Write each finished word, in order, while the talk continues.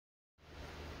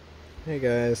Hey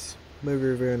guys, movie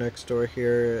reviewer next door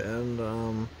here, and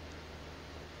gonna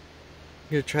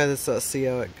try this out, see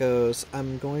how it goes.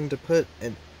 I'm going to put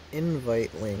an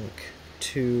invite link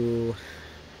to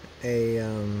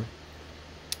a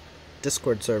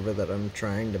Discord server that I'm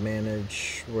trying to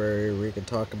manage, where we can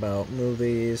talk about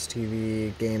movies,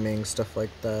 TV, gaming, stuff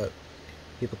like that.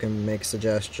 People can make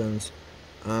suggestions.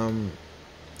 Um,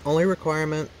 Only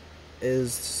requirement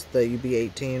is that you be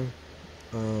 18.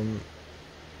 Um,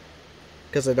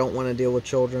 because I don't want to deal with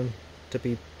children, to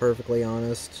be perfectly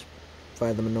honest.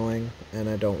 Find them annoying, and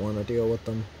I don't want to deal with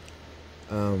them.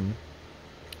 Um,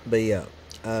 but yeah,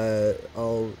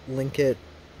 I'll link it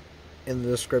in the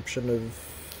description of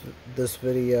this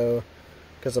video,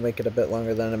 because I'll make it a bit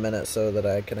longer than a minute so that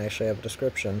I can actually have a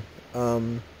description.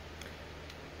 But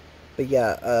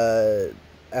yeah,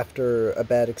 after a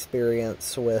bad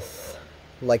experience with,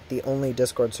 like, the only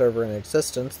Discord server in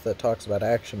existence that talks about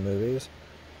action movies,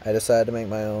 I decided to make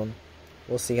my own.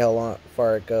 We'll see how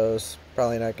far it goes.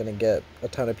 Probably not going to get a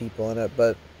ton of people in it,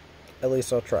 but at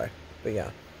least I'll try. But yeah,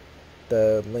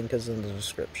 the link is in the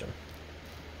description.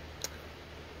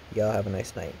 Y'all have a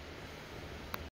nice night.